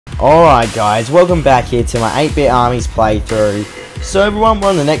Alright guys, welcome back here to my 8-bit armies playthrough. So everyone, we're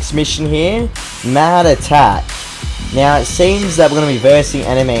on the next mission here, Mad Attack. Now it seems that we're going to be versing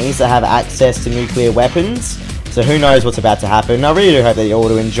enemies that have access to nuclear weapons, so who knows what's about to happen. I really do hope that you all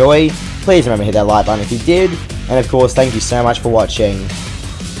do enjoy. Please remember to hit that like button if you did, and of course thank you so much for watching.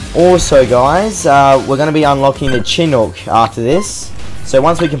 Also guys, we're going to be unlocking the Chinook after this. So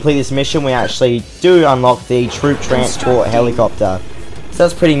once we complete this mission, we actually do unlock the troop transport helicopter. So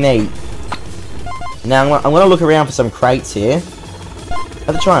that's pretty neat. Now I'm going to look around for some crates here. I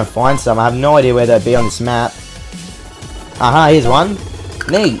have to try and find some. I have no idea where they'd be on this map. Aha, here's one.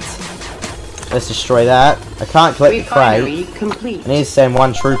 Neat. Let's destroy that. I can't collect the crate. Complete. I need to send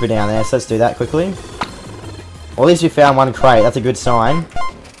one trooper down there, so let's do that quickly. Well, at least we found one crate. That's a good sign.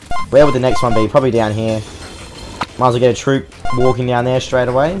 Where would the next one be? Probably down here. Might as well get a troop walking down there straight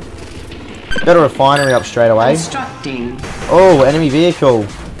away. Got a refinery up straight away. Constructing. Oh, enemy vehicle.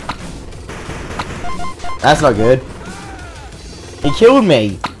 That's not good. He killed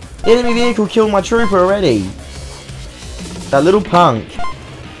me. The enemy vehicle killed my trooper already. That little punk.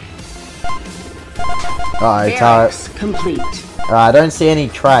 Uh-oh, turret. Complete. Alright, I don't see any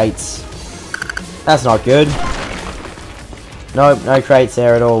crates. That's not good. Nope, no crates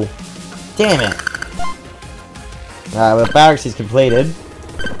there at all. Damn it. Alright, well, the barracks is completed.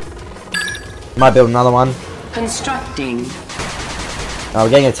 Might build another one. Constructing. Oh, we're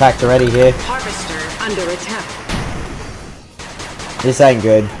getting attacked already here. Harvester under attack. This ain't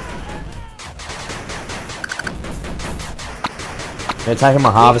good. They're attacking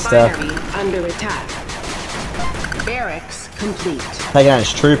my harvester. Refinery under attack. Barracks complete. Taking out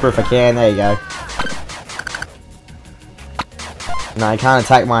his trooper if I can. There you go. No, I can't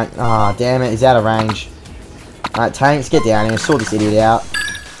attack my... Ah, oh, damn it. He's out of range. Alright, tanks, get down here. Sort this idiot out.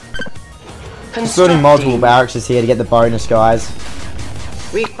 Just building multiple barracks here to get the bonus, guys.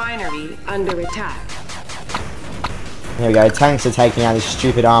 Refinery under attack. Here we go. Tanks are taking out this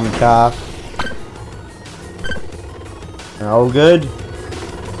stupid armored car. All good.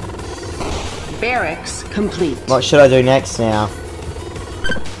 Barracks complete. What should I do next now?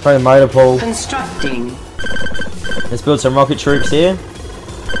 Probably motor pool. Constructing. Let's build some rocket troops here.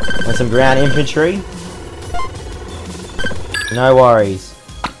 And some ground infantry. No worries.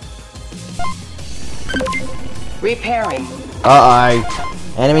 Repairing.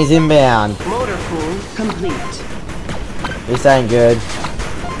 Uh-oh. Enemies inbound. Motor pool complete. This ain't good.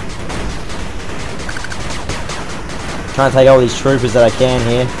 Trying to take all these troopers that I can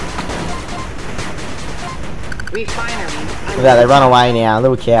here. Refinery. Look at that, they run away now.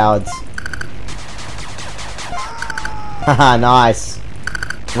 Little cowards. Haha, nice.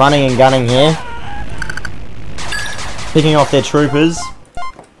 Running and gunning here. Picking off their troopers.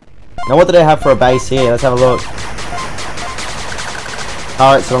 Now what do they have for a base here? Let's have a look.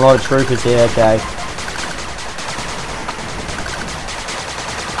 Alright, so a lot of troopers here, okay.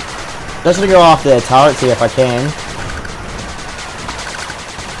 Just gonna go after their turrets here if I can.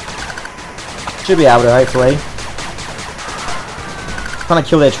 Should be able to, hopefully. Trying to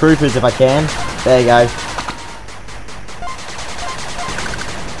kill their troopers if I can. There you go.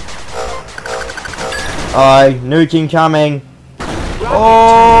 Oh, nuke incoming.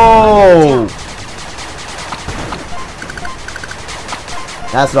 Oh!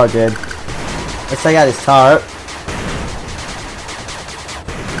 That's not good. Let's take out this turret.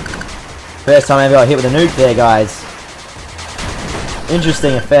 First time I ever got hit with a nuke there, guys.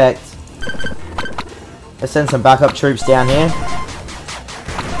 Interesting effect. Let's send some backup troops down here.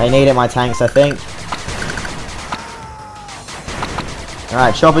 They need it, my tanks, I think.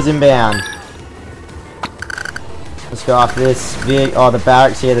 Alright, choppers inbound. Let's go after this vehicle. Oh, the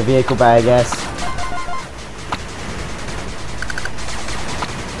barracks here, the vehicle bay, I guess.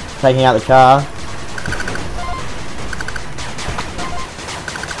 Taking out the car.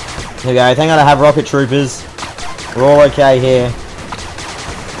 Here we go. Thank God I have rocket troopers. We're all okay here.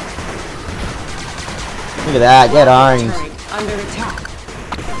 Look at that. Get owned. Under attack.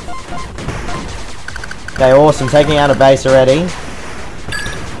 Okay, awesome. Taking out a base already.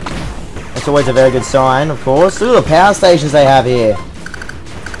 That's always a very good sign, of course. Look at the power stations they have here.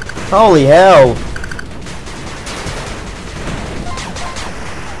 Holy hell.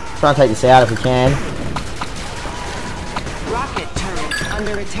 Try and take this out if we can. Rocket turret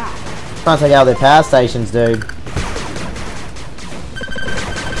under attack. Try and take out their power stations, dude.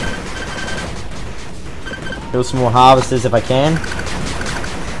 Build some more harvesters if I can.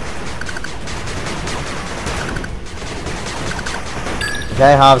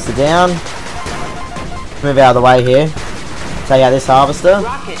 Okay, harvester down. Move out of the way here. Take out this harvester.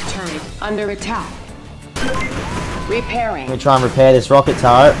 Rocket turret under attack. Repairing. Let me try and repair this rocket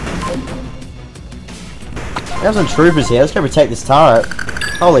turret. We have some troopers here. Let's go protect this turret.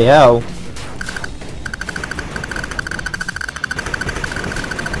 Holy hell.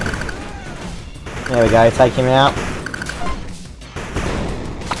 There we go, take him out.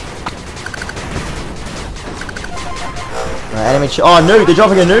 Right, enemy oh, nuke! They're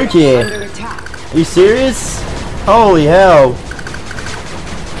dropping a nuke here! Under attack. Are you serious? Holy hell!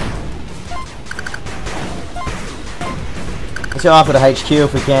 Let's go after the HQ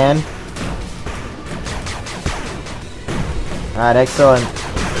if we can. Alright, excellent.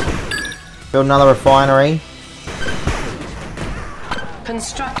 Build another refinery.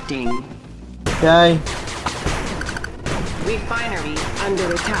 Constructing. Okay. Refinery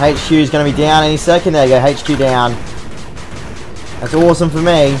under attack. HQ is going to be down any second. There you go, HQ down. That's awesome for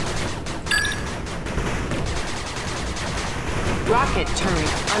me. Rocket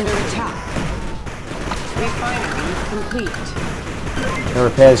turret under attack. Refinery complete. Gonna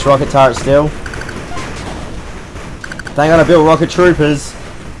repair this rocket turret still. Thank God I built rocket troopers.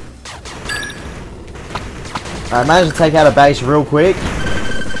 I managed to take out a base real quick.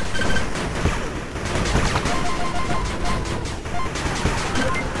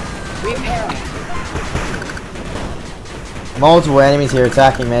 Repairing. Multiple enemies here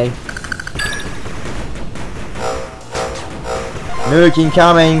attacking me. Nuke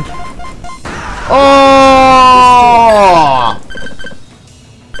incoming. Oh!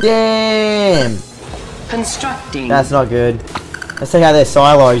 Damn! Constructing. That's not good. Let's take out their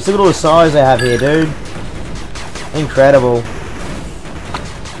silos. Look at all the silos they have here, dude. Incredible.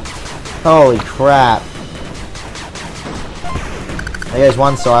 Holy crap. There goes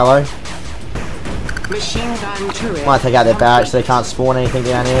one silo. Machine gun turret. Might take out their barracks so they can't spawn anything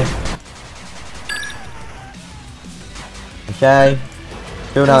down here. Okay.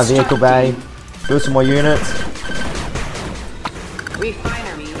 Build another vehicle bay. Build some more units.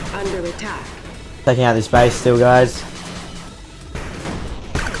 Refinery under attack. Taking out this base still, guys.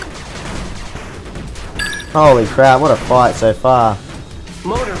 Holy crap, what a fight so far.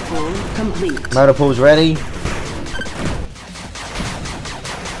 Motor pool complete. Motor pool's ready.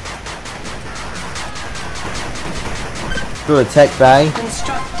 Build a tech bay.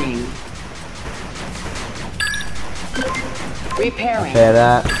 Constructing. Repairing. Repair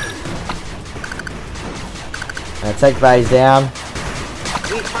that. Tech bay's down.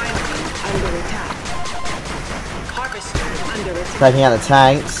 Refinery under attack. Harvester under attack. Taking out the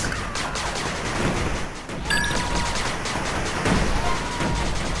tanks.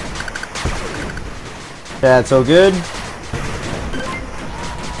 Okay, that's all good.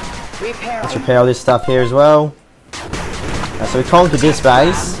 Repairing. Let's repair all this stuff here as well. So we conquered this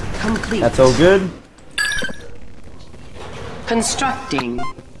base. Complete. That's all good. Constructing.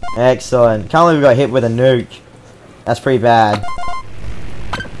 Excellent. Can't believe we got hit with a nuke. That's pretty bad.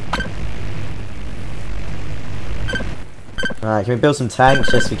 Alright, can we build some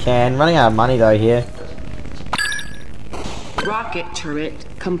tanks? Yes we can. Running out of money though here. Rocket turret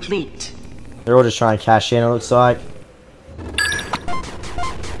complete. They're all just trying to cash in, it looks like.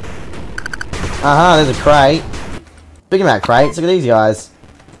 There's a crate. Speaking about crates, look at these guys.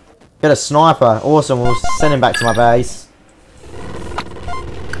 Got a sniper. Awesome, we'll send him back to my base.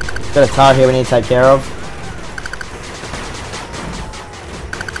 Got a turret here we need to take care of.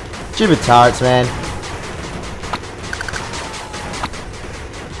 Stupid turrets, man.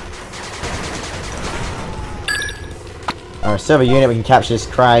 Alright, server unit, we can capture this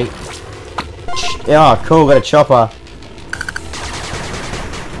crate. Oh, cool, got a chopper.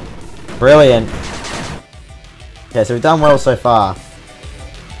 Brilliant. Okay, so we've done well so far.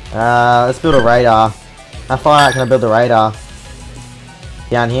 Let's build a radar. How far out can I build the radar?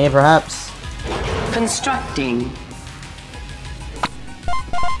 Down here, perhaps? Constructing.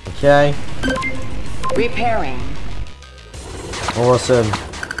 Okay. Repairing. Awesome.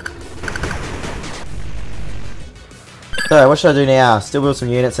 So, what should I do now? Still build some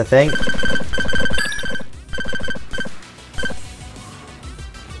units, I think.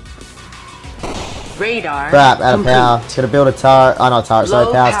 Radar. Crap, out of complete. power. Gotta build a turret. Oh, not turret, sorry,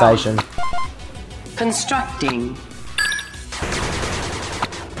 Low power power. station. Constructing.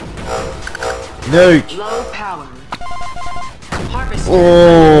 Nuke! Low power. Harvester.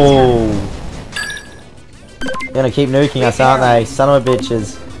 Oh! They're gonna keep nuking us, aren't they? Son of a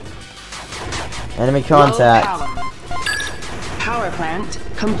bitches. Enemy contact. Low power. Power plant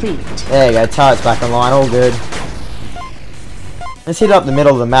complete. There you go, turret's back online, all good. Let's hit up the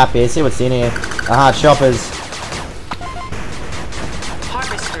middle of the map here, see what's in here. Aha, choppers.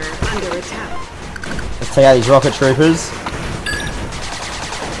 Harvester under attack. Let's take out these rocket troopers.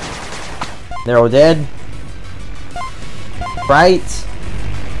 They're all dead. Great.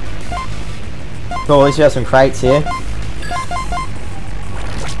 Cool, at least we have some crates here.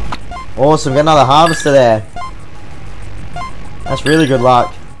 Awesome, got another harvester there. That's really good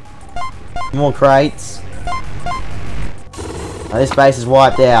luck. More crates. Oh, this base is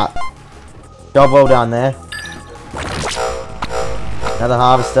wiped out. Job well done there. Another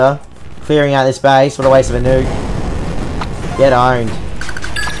harvester. Clearing out this base. What a waste of a nuke. Get owned.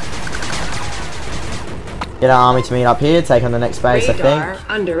 Get our army to meet up here. Take on the next base, I think.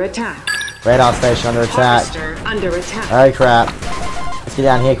 Under attack. Radar station under attack. Harvester under attack. Oh crap. Let's get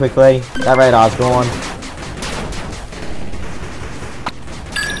down here quickly. That radar's gone.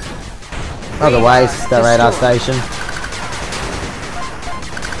 Another waste, that radar station.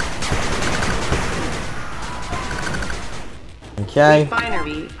 Okay.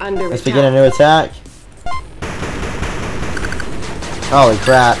 Refinery under Let's attack. begin a new attack. Holy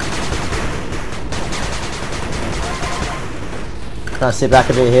crap. Trying to sit back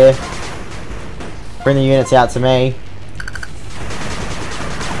a bit here. Bring the units out to me.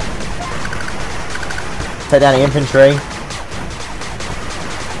 Take down the infantry.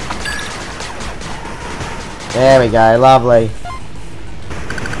 There we go, lovely.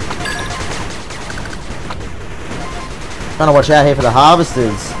 Trying to watch out here for the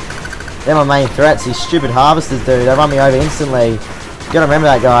harvesters. They're my main threats, these stupid harvesters, dude. They run me over instantly. You gotta remember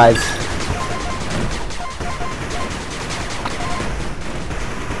that, guys.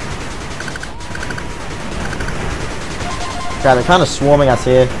 Okay, they're kind of swarming us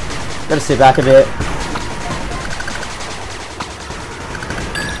here. Gotta sit back a bit.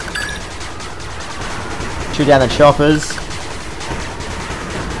 Shoot down the choppers.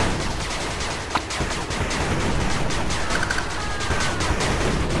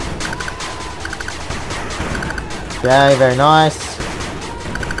 Okay, very nice.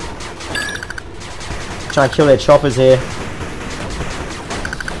 Trying to kill their choppers here.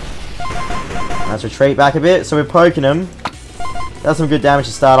 Let's retreat back a bit. So we're poking them. That's some good damage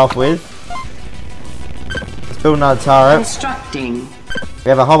to start off with. Let's build another turret. Constructing. We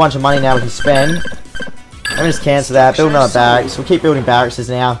have a whole bunch of money now we can spend. Let me just cancel that. Build another barracks. We'll keep building barracks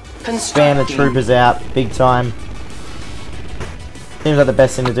now. Spam the troopers out big time. Seems like the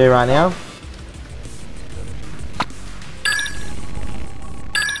best thing to do right now.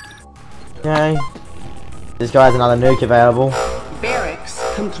 Okay. This guy's another nuke available. Barracks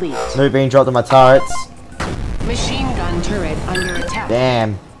complete. Nuke being dropped on my turrets. Machine gun turret under attack.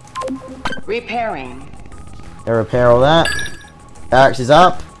 Damn. Repairing. Gotta repair all that. Barracks is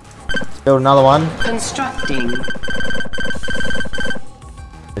up. Let's build another one. Constructing.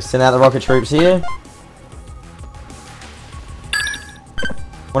 Let's send out the rocket troops here.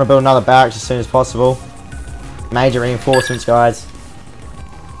 Want to build another barracks as soon as possible. Major reinforcements, guys.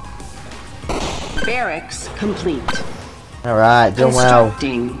 Barracks complete. Alright, doing well.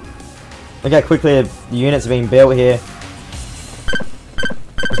 Constructing. Look how quickly the units are being built here.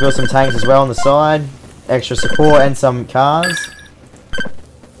 Let's build some tanks as well on the side. Extra support and some cars.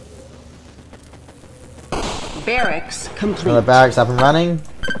 Barracks complete. Another barracks up and running.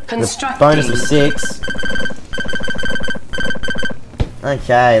 Constructing. Bonus of 6.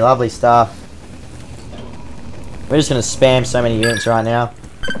 Okay, lovely stuff. We're just going to spam so many units right now.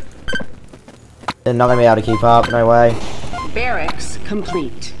 They're not going to be able to keep up, no way. Barracks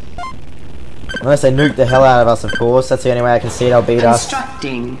complete. Unless they nuke the hell out of us, of course. That's the only way I can see they'll beat us.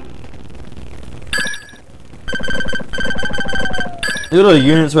 Constructing. Look at the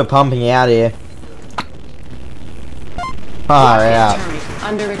units we're pumping out here. Far out. Turret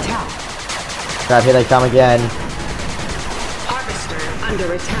under attack. Crap, here they come again. Harvester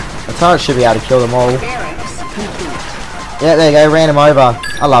under attack. The turret should be able to kill them all. Barracks complete. Yeah, there you go, ran them over.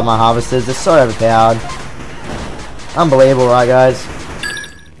 I love my harvesters, they're so overpowered. Unbelievable, right guys?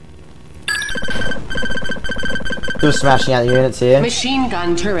 Still smashing out the units here. Machine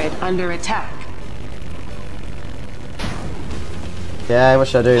gun turret under attack. Okay, what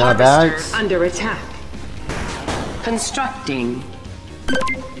should I do? Another barracks? Under attack. Constructing.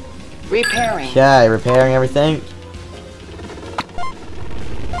 Repairing. Okay, repairing everything.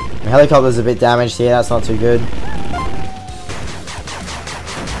 The helicopter's a bit damaged here, that's not too good.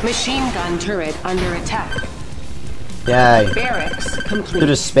 Machine gun turret under attack. Okay. Barracks complete. They're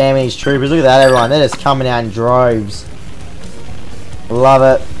just spamming these troopers. Look at that, everyone. They're just coming out in droves. Love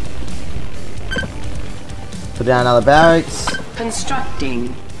it. Put down another barracks.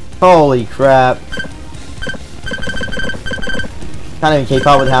 Constructing. Holy crap. Can't even keep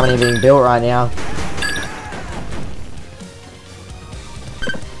up with how many are being built right now.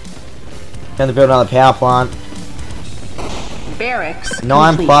 Going to build another power plant. Barracks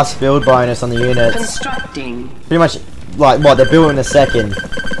 9 complete. plus build bonus on the units. Constructing. Pretty much, like, what, they're built in a second.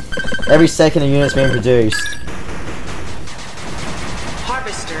 Every second a unit's being produced.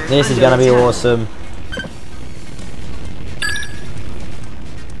 Harvester. This is under gonna be attack. awesome.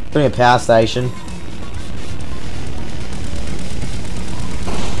 Putting a power station.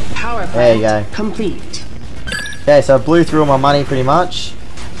 Power plant There you go. complete. Okay, so I blew through all my money pretty much.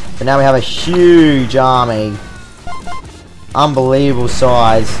 But now we have a huge army. Unbelievable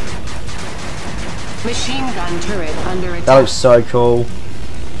size. Machine gun turret under attack. That looks so cool.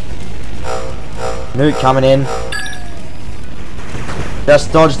 Nuke coming in.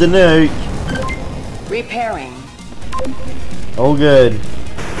 Just dodged the nuke. Repairing. All good.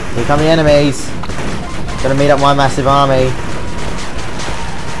 Here come the enemies. Gonna meet up my massive army.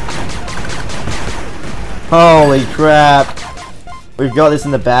 Holy crap. We've got this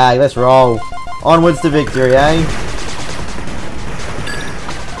in the bag. Let's roll. Onwards to victory, eh?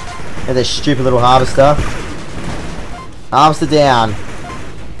 Get this stupid little harvester. Harvester down.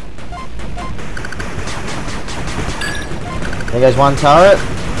 There goes one turret.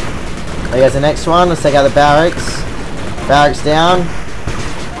 There goes the next one. Let's take out the barracks. Barracks down.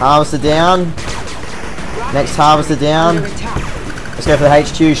 Harvester down. Next harvester down. Under attack. Let's go for the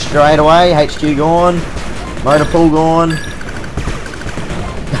HQ straight away. HQ gone. Motor pool gone.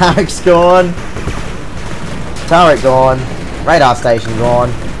 Barracks gone. Turret gone. Radar station gone.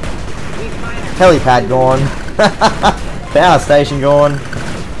 Helipad gone. Power station gone.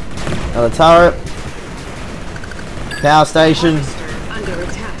 Another turret. Power station. Harvester under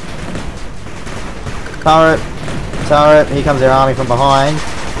attack. Turret. Turret. Here comes their army from behind.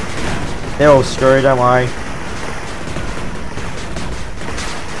 They're all screwed, don't worry.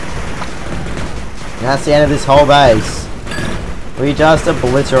 And that's the end of this whole base. We just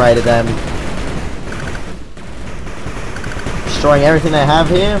obliterated them. Destroying everything they have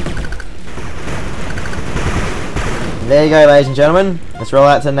here. There you go, ladies and gentlemen. Let's roll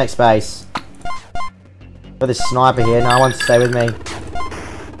out to the next base. Got this sniper here. No one wants to stay with me.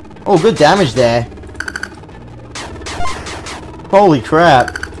 Oh, good damage there. Holy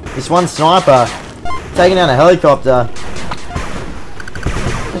crap. This one sniper taking down a helicopter.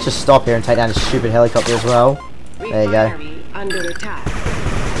 Let's just stop here and take down this stupid helicopter as well. There you go. Refinery under attack.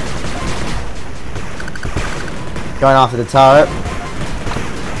 Going after the turret.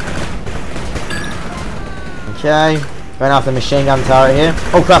 Okay. Going after the machine gun turret here.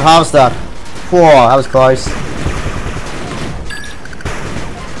 Oh crap, harvester. Whoa, that was close.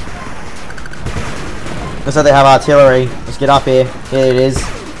 Looks like they have artillery. Let's get up here. Here it is.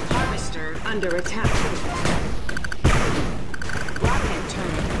 Harvester under attack. Rocket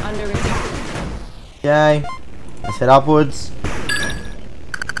turret under attack. Okay. Let's head upwards.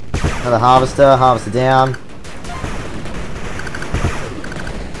 Another harvester. Harvester down.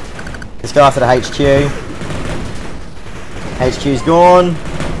 Let's go after the HQ. HQ's gone.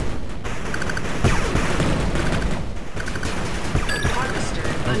 Harvester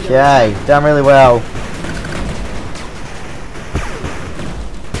under Okay, done really well.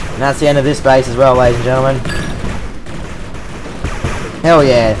 And that's the end of this base as well, ladies and gentlemen. Hell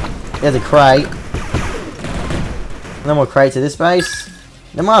yeah. There's a crate. No more crates at this base.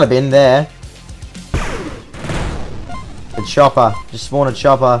 There might have been there. The chopper. Just spawned a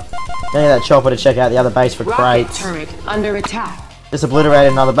chopper. Gonna get that chopper to check out the other base for Rocket crates. turret under attack. Just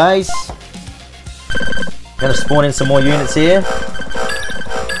obliterated another base. Gonna spawn in some more units here.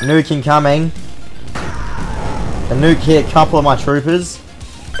 Nuke incoming. The nuke hit a couple of my troopers.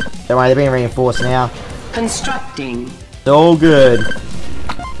 Don't worry, they're being reinforced now. Constructing. It's all good.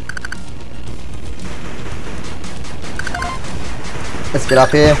 Let's get up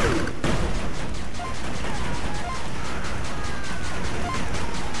here.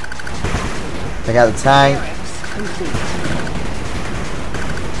 Check out the tank. Barracks complete.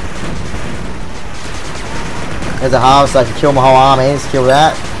 There's a harvester, I can kill my whole army. Let's kill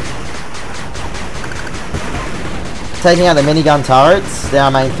that. Taking out the minigun turrets. They're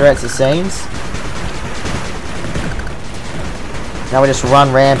our main threats, it seems. Now we just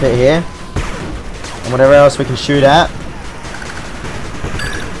run rampant here. And whatever else we can shoot at.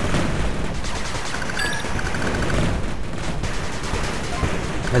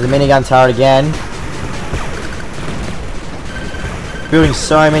 There's a minigun turret again. Building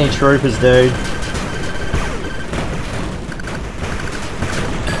so many troopers, dude.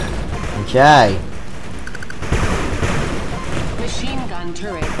 Okay. Machine gun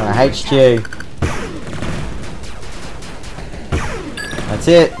turret. HQ. That's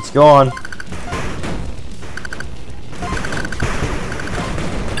it. It's gone.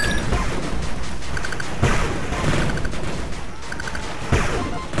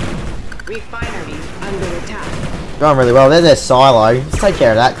 Refinery under attack. Going really well. There's their silo. Let's take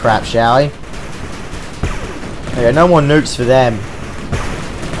care of that crap, shall we? Okay, no more nukes for them.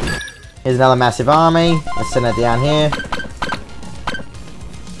 Here's another massive army. Let's send it down here.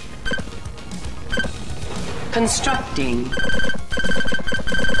 Constructing.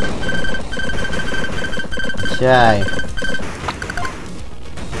 Okay.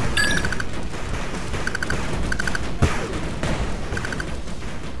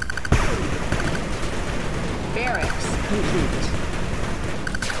 Barracks complete.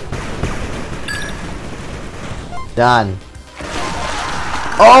 Done.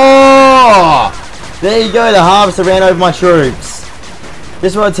 Oh! There you go, the harvester ran over my troops.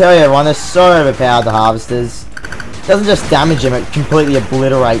 Just want to tell you everyone, they're so overpowered, the harvesters. It doesn't just damage them, it completely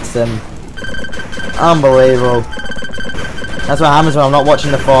obliterates them. Unbelievable. That's what happens when I'm not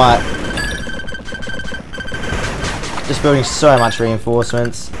watching the fight. Just building so much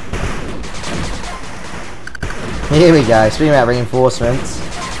reinforcements. Here we go, speaking about reinforcements.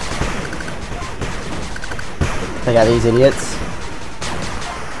 Take out these idiots.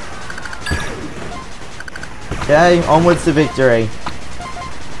 Okay, onwards to victory.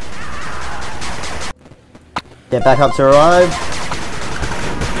 Get back up to arrive.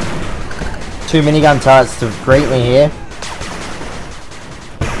 2 minigun turrets to greet me here.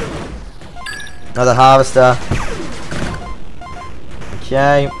 Another harvester.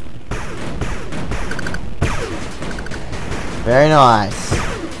 Okay. Very nice.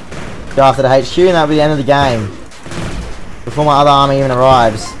 Go after the HQ and that'll be the end of the game. Before my other army even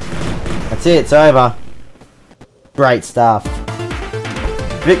arrives. That's it, it's over. Great stuff.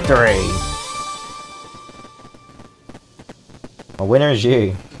 Victory! A winner is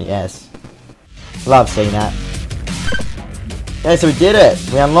you. Yes. Love seeing that. Okay, so we did it.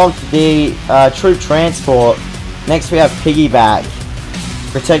 We unlocked the troop transport. Next we have piggyback.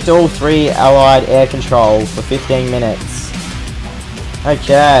 Protect all 3 allied air control for 15 minutes.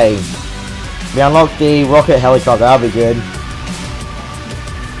 Okay. We unlocked the rocket helicopter. That'll be good.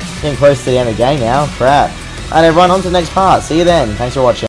 Getting close to the end of the game now. Crap. Alright everyone, on to the next part. See you then. Thanks for watching.